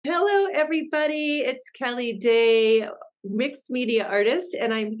everybody. It's Kelly Day, mixed media artist,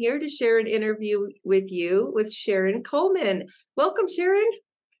 and I'm here to share an interview with you with Sharon Coleman. Welcome, Sharon.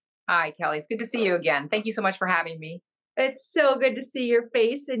 Hi, Kelly. It's good to see you again. Thank you so much for having me. It's so good to see your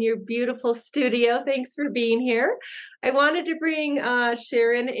face in your beautiful studio. Thanks for being here. I wanted to bring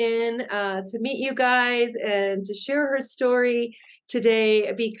Sharon in to meet you guys and to share her story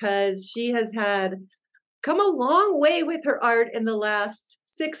today because she has had come a long way with her art in the last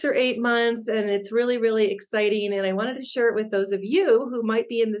 6 or 8 months, and it's really, really exciting. And I wanted to share it with those of you who might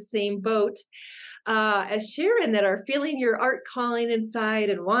be in the same boat as Sharon, that are feeling your art calling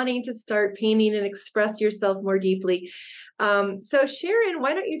inside and wanting to start painting and express yourself more deeply. So Sharon,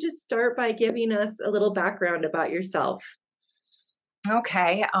 why don't you just start by giving us a little background about yourself?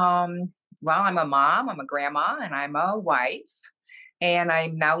 Okay. Well, I'm a mom, I'm a grandma, and I'm a wife, and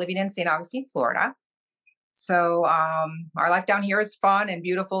I'm now living in St. Augustine, Florida. So, our life down here is fun and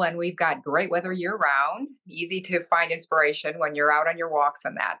beautiful, and we've got great weather year round. Easy to find inspiration when you're out on your walks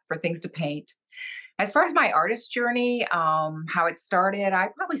and that for things to paint. As far as my artist journey, how it started, I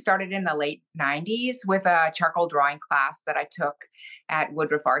probably started in the late 90s with a charcoal drawing class that I took at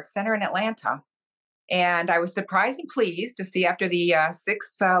Woodruff Art Center in Atlanta. And I was surprised and pleased to see after the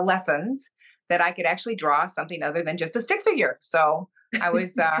six lessons that I could actually draw something other than just a stick figure. So I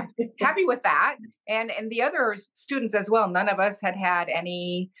was happy with that. And the other students as well, none of us had had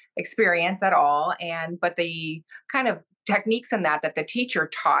any experience at all. But the kind of techniques in that the teacher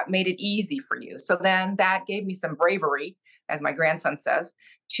taught made it easy for you. So then that gave me some bravery, as my grandson says,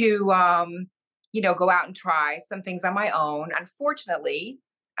 to go out and try some things on my own. Unfortunately,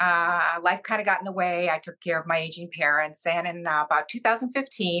 life kind of got in the way. I took care of my aging parents. And in about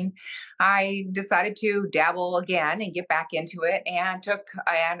 2015, I decided to dabble again and get back into it and took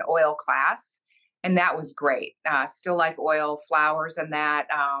an oil class. And that was great. Still life oil, flowers, and that.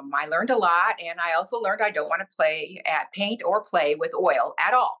 I learned a lot. And I also learned I don't want to paint or play with oil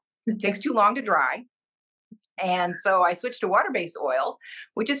at all. It takes too long to dry. And so I switched to water-based oil,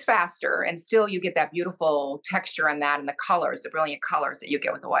 which is faster, and still you get that beautiful texture and that, and the colors, the brilliant colors that you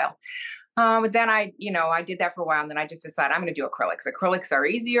get with oil. But then I did that for a while, and then I just decided I'm going to do acrylics. Acrylics are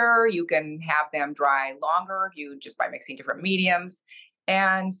easier. You can have them dry longer just by mixing different mediums.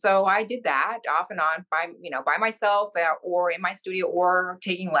 And so I did that off and on by myself or in my studio or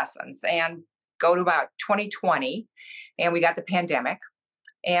taking lessons, and go to about 2020, and we got the pandemic.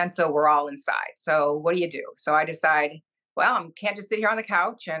 And so we're all inside. So what do you do? So I decide, well, I can't just sit here on the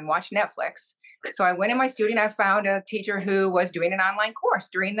couch and watch Netflix. So I went in my studio and I found a teacher who was doing an online course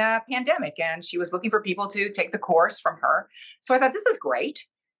during the pandemic, and she was looking for people to take the course from her. So I thought, this is great.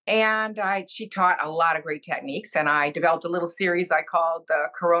 And she taught a lot of great techniques, and I developed a little series I called the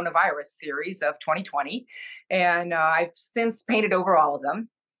Coronavirus Series of 2020. And I've since painted over all of them,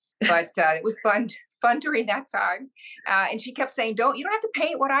 but it was fun during that time. And she kept saying, you don't have to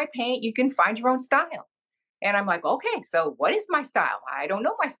paint what I paint. You can find your own style. And I'm like, okay, so what is my style? I don't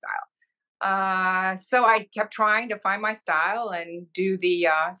know my style. So I kept trying to find my style and do the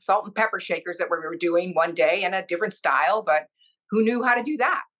salt and pepper shakers that we were doing one day in a different style, but who knew how to do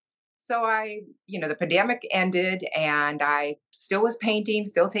that? So the pandemic ended, and I still was painting,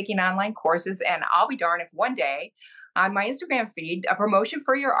 still taking online courses. And I'll be darned if one day on my Instagram feed, a promotion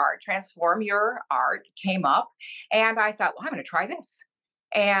for your art, transform your art, came up. And I thought, well, I'm going to try this.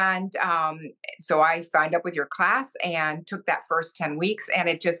 And so I signed up with your class and took that first 10 weeks. And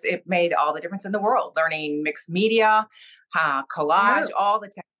it made all the difference in the world, learning mixed media, collage, Wow. all the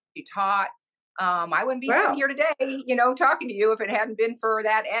techniques you taught. I wouldn't be sitting Wow. here today, talking to you if it hadn't been for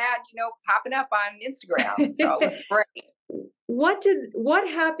that ad, popping up on Instagram. So it was great. What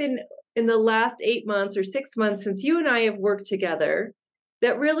happened in the last 8 months or 6 months since you and I have worked together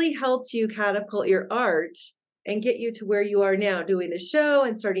that really helped you catapult your art and get you to where you are now, doing a show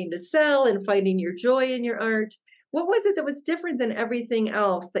and starting to sell and finding your joy in your art? What was it that was different than everything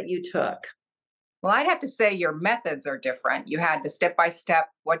else that you took? Well, I'd have to say your methods are different. You had the step by step,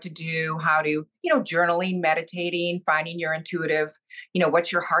 what to do, how to, journaling, meditating, finding your intuitive,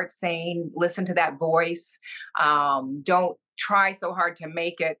 what's your heart saying, listen to that voice. Don't try so hard to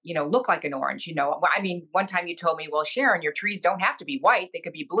make it, look like an orange. One time you told me, well, Sharon, your trees don't have to be white. They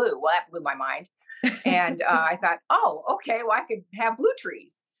could be blue. Well, that blew my mind. And I thought, oh, okay, well, I could have blue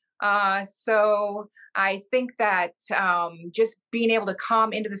trees. So I think that just being able to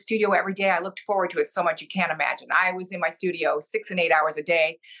come into the studio every day, I looked forward to it so much you can't imagine. I was in my studio 6 and 8 hours a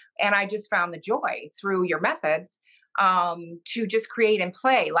day, and I just found the joy through your methods to just create and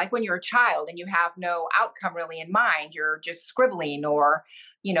play. Like when you're a child and you have no outcome really in mind, you're just scribbling or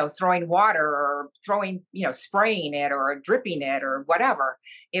throwing water or throwing, spraying it or dripping it or whatever.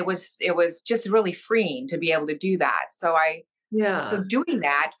 It was just really freeing to be able to do that. So Yeah. doing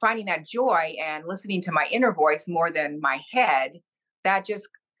that, finding that joy and listening to my inner voice more than my head, that just,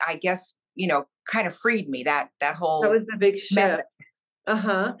 I guess, kind of freed me, that That whole was the big method. shift.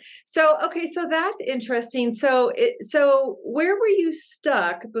 Uh-huh. So, okay, so that's interesting. So where were you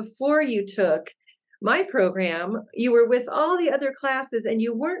stuck before you took my program? You were with all the other classes and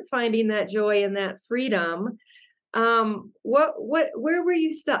you weren't finding that joy and that freedom. Where were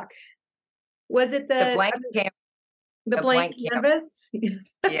you stuck? Was it The blank can the the blank blank canvas.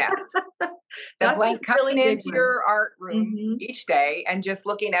 canvas? Yes. The That's a blank coming really big into one. your art room Hmm. each day and just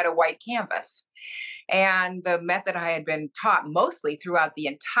looking at a white canvas. And the method I had been taught mostly throughout the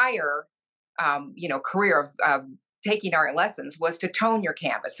entire, career of taking art lessons was to tone your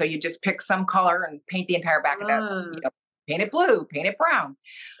canvas. So you just pick some color and paint the entire back of the, Ah, paint it blue, paint it brown.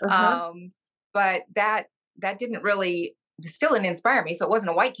 uh-huh. Um, but that didn't really still didn't inspire me. So it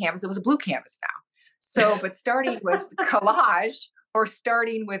wasn't a white canvas; it was a blue canvas now. So, but starting with collage, or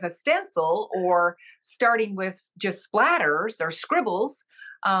starting with a stencil, or starting with just splatters or scribbles,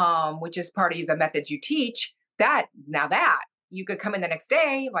 which is part of the methods you teach. That you could come in the next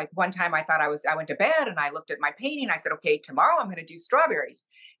day. Like one time, I went to bed and I looked at my painting. I said, okay, tomorrow I'm going to do strawberries.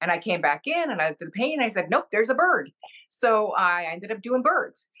 And I came back in and I looked at the painting. I said, nope, there's a bird. So I ended up doing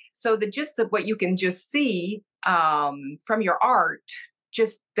birds. So the gist of what you can just see from your art,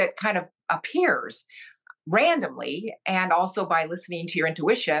 just that kind of appears randomly, and also by listening to your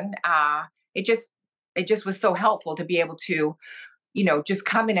intuition, it just it just was so helpful to be able to just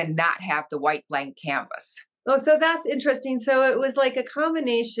come in and not have the white blank canvas. Oh, so that's interesting. So it was like a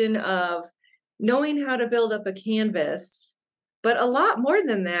combination of knowing how to build up a canvas, but a lot more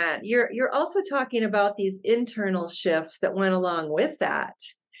than that. You're also talking about these internal shifts that went along with that.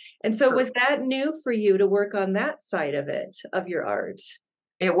 And so True. was that new for you to work on that side of it, of your art?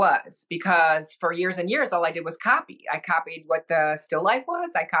 It was, because for years and years, all I did was copy. I copied what the still life was.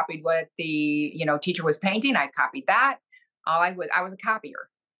 I copied what the teacher was painting. I copied that. I was a copier,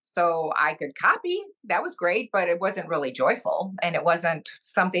 so I could copy. That was great, but it wasn't really joyful, and it wasn't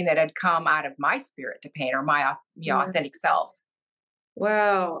something that had come out of my spirit to paint, or my Yeah. authentic self.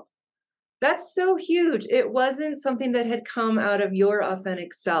 Wow. That's so huge. It wasn't something that had come out of your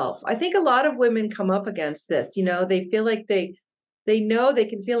authentic self. I think a lot of women come up against this, they feel like they know they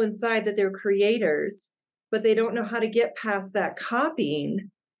can feel inside that they're creators, but they don't know how to get past that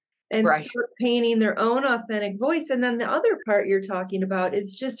copying and Right. start painting their own authentic voice. And then the other part you're talking about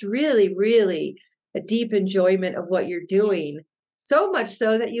is just really, really a deep enjoyment of what you're doing. So much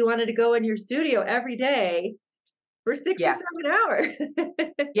so that you wanted to go in your studio every day for 6 or Yes. 7 hours.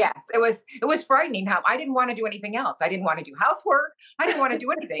 Yes, it was frightening how I didn't want to do anything else. I didn't want to do housework. I didn't want to do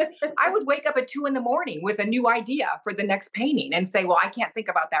anything. I would wake up at 2 in the morning with a new idea for the next painting and say, well, I can't think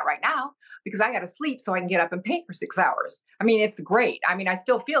about that right now because I got to sleep so I can get up and paint for 6 hours. I mean, it's great. I mean, I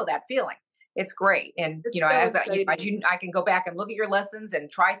still feel that feeling. It's great. And, It's so as exciting. I can go back and look at your lessons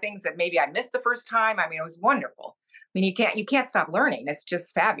and try things that maybe I missed the first time. I mean, it was wonderful. I mean, you can't stop learning. It's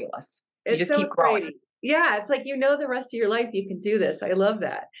just fabulous. You It's just so keep growing. exciting. Yeah, it's like the rest of your life you can do this. I love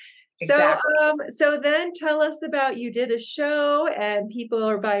that. So, Exactly. so then tell us about you did a show and people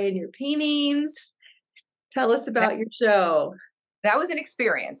are buying your paintings. Tell us about your show. That was an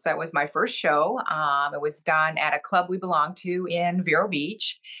experience. That was my first show. It was done at a club we belonged to in Vero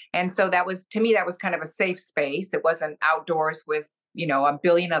Beach. And so that was, to me, that was kind of a safe space. It wasn't outdoors with, a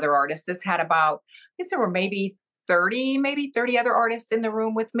billion other artists. This had about, I guess there were maybe 30 other artists in the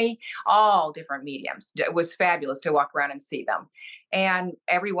room with me, all different mediums. It was fabulous to walk around and see them. And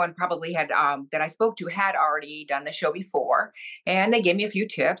everyone probably that I spoke to had already done the show before. And they gave me a few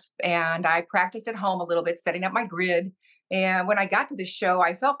tips. And I practiced at home a little bit, setting up my grid. And when I got to the show,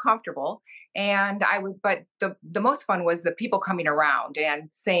 I felt comfortable. And but the most fun was the people coming around and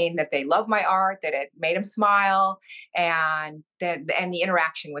saying that they love my art, that it made them smile, and the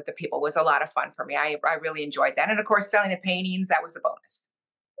interaction with the people was a lot of fun for me. I really enjoyed that. And of course, selling the paintings, that was a bonus.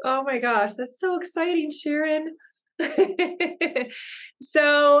 Oh my gosh, that's so exciting, Sharon.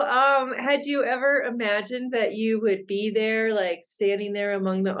 So, had you ever imagined that you would be there, like standing there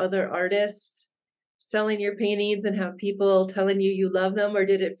among the other artists, selling your paintings and have people telling you you love them? Or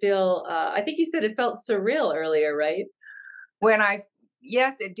did it feel, I think you said it felt surreal earlier, right? When I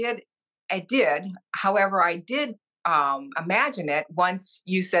Yes, it did. I did. However, I did imagine it once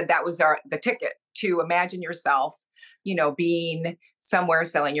you said that was the ticket to imagine yourself, being somewhere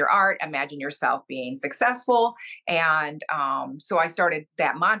selling your art. Imagine yourself being successful. And so I started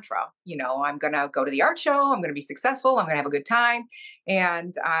that mantra, I'm going to go to the art show. I'm going to be successful. I'm going to have a good time.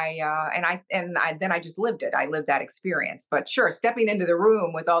 And then I just lived it. I lived that experience. But sure, stepping into the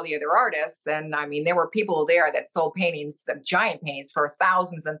room with all the other artists, and I mean, there were people there that sold paintings, giant paintings, for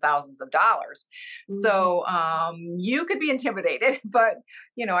thousands and thousands of dollars. Mhm. So you could be intimidated, but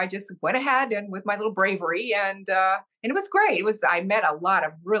I just went ahead and with my little bravery, and it was great. I met a lot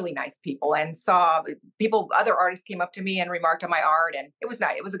of really nice people and saw people, other artists came up to me and remarked on my art, and it was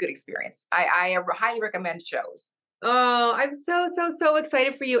nice. It was a good experience. I highly recommend shows. Oh, I'm so, so, so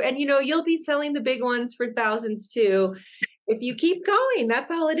excited for you. And you'll be selling the big ones for thousands too. If you keep going, that's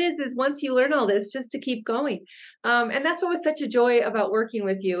all it is once you learn all this, just to keep going. And that's what was such a joy about working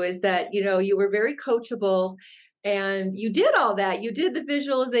with you, is that, you were very coachable and you did all that. You did the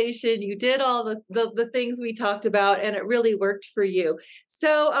visualization, you did all the things we talked about, and it really worked for you.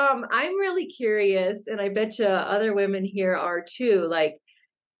 So I'm really curious, and I bet you other women here are too, like,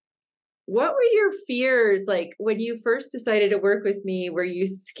 what were your fears like when you first decided to work with me? Were you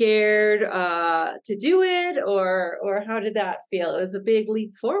scared to do it, or how did that feel? It was a big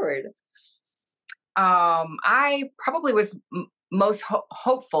leap forward. I probably was most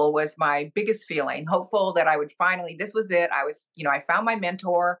hopeful, was my biggest feeling. Hopeful that I would finally, this was it. I found my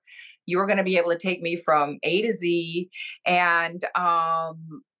mentor. You were going to be able to take me from A to Z. And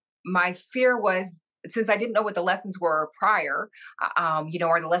my fear was, since I didn't know what the lessons were prior, are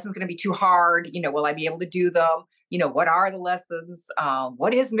the lessons going to be too hard? Will I be able to do them? What are the lessons?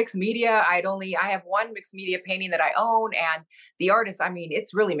 What is mixed media? I have one mixed media painting that I own, and the artist, I mean,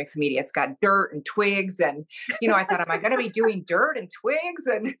 it's really mixed media. It's got dirt and twigs. And, I thought, am I going to be doing dirt and twigs?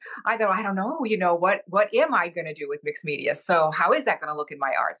 And I thought, I don't know, what am I going to do with mixed media? So how is that going to look in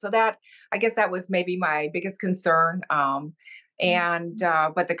my art? So I guess that was maybe my biggest concern.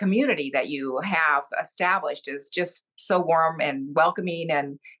 But the community that you have established is just so warm and welcoming,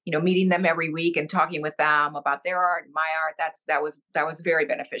 and meeting them every week and talking with them about their art and my art, that was very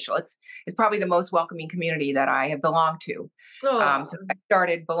beneficial. It's probably the most welcoming community that I have belonged to Oh, since I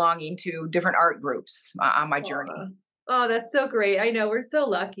started belonging to different art groups on my journey. oh, that's so great. I know, we're so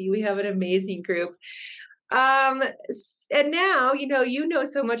lucky. We have an amazing group. And now, you know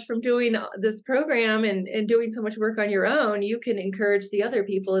so much from doing this program and doing so much work on your own, you can encourage the other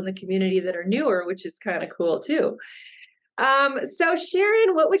people in the community that are newer, which is kind of cool too. So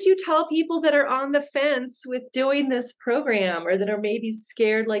Sharon, what would you tell people that are on the fence with doing this program, or that are maybe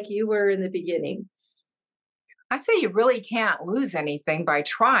scared like you were in the beginning? I say you really can't lose anything by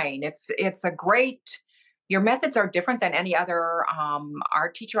trying. It's a great. Your methods are different than any other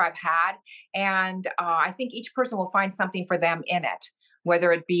art teacher I've had, and I think each person will find something for them in it.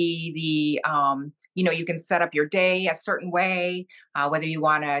 Whether it be you can set up your day a certain way, whether you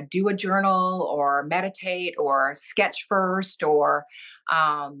want to do a journal or meditate or sketch first, or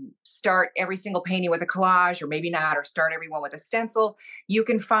start every single painting with a collage, or maybe not, or start everyone with a stencil. You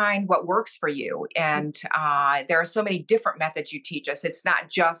can find what works for you. And there are so many different methods you teach us. It's not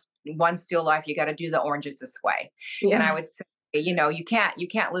just one still life. You got to do the oranges this way. And I Yeah. would say, you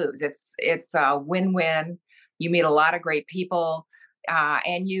can't lose. It's a win-win. You meet a lot of great people.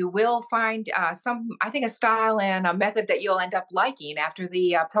 And you will find I think, a style and a method that you'll end up liking after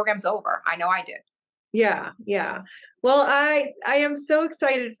the program's over. I know I did. Yeah, yeah. Well, I am so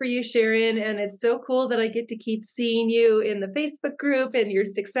excited for you, Sharon, and it's so cool that I get to keep seeing you in the Facebook group and your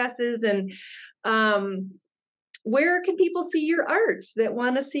successes. And um, where can people see your art that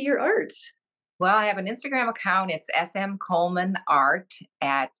want to see your art? Well, I have an Instagram account. It's SM Coleman Art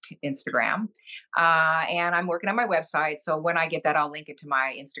at Instagram. And I'm working on my website. So when I get that, I'll link it to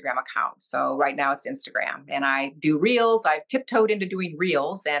my Instagram account. So right now it's Instagram. And I do reels. I've tiptoed into doing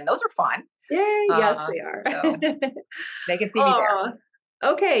reels, and those are fun. Yay! Yes, Uh, they are. so they can see me there.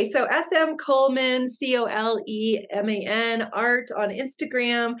 Oh, okay. So SM Coleman, Coleman, art on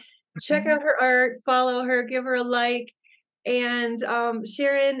Instagram. Check Mhm. out her art, follow her, give her a like. And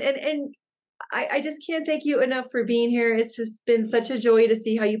Sharon, and I just can't thank you enough for being here. It's just been such a joy to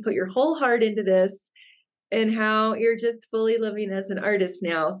see how you put your whole heart into this and how you're just fully living as an artist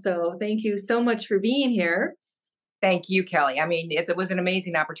now. So thank you so much for being here. Thank you, Kelly. I mean, it was an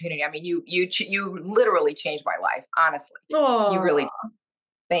amazing opportunity. I mean, you literally changed my life. Honestly, you really. Oh,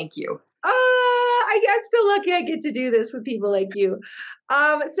 Thank you. I'm so lucky I get to do this with people like you.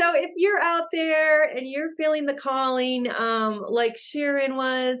 So if you're out there and you're feeling the calling, like Sharon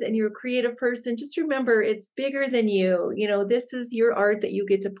was, and you're a creative person, just remember it's bigger than you. This is your art that you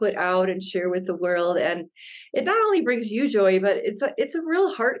get to put out and share with the world. And it not only brings you joy, but it's a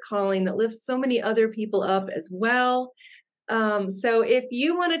real heart calling that lifts so many other people up as well. So if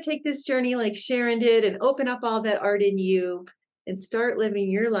you want to take this journey like Sharon did and open up all that art in you and start living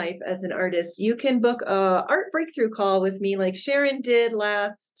your life as an artist, you can book a art breakthrough call with me like Sharon did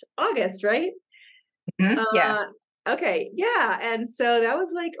last August, right? Uh, Yes. okay, yeah. And so that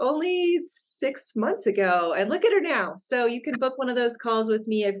was like only 6 months ago. And look at her now. So you can book one of those calls with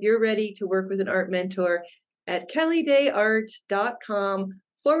me if you're ready to work with an art mentor at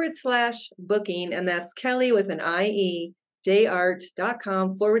kellydayart.com/booking. And that's Kelly with an IE,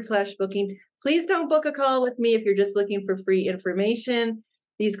 dayart.com/booking. Please don't book a call with me if you're just looking for free information.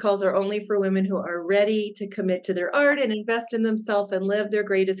 These calls are only for women who are ready to commit to their art and invest in themselves and live their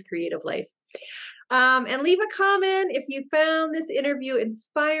greatest creative life. And leave a comment if you found this interview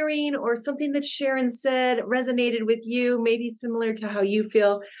inspiring or something that Sharon said resonated with you, maybe similar to how you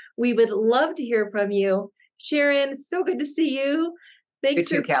feel. We would love to hear from you. Sharon, so good to see you. You Thanks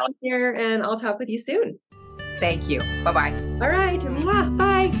for too, Kelly. being here, and I'll talk with you soon. Thank you. Bye bye. All right. Mwah,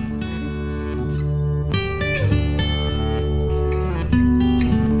 bye.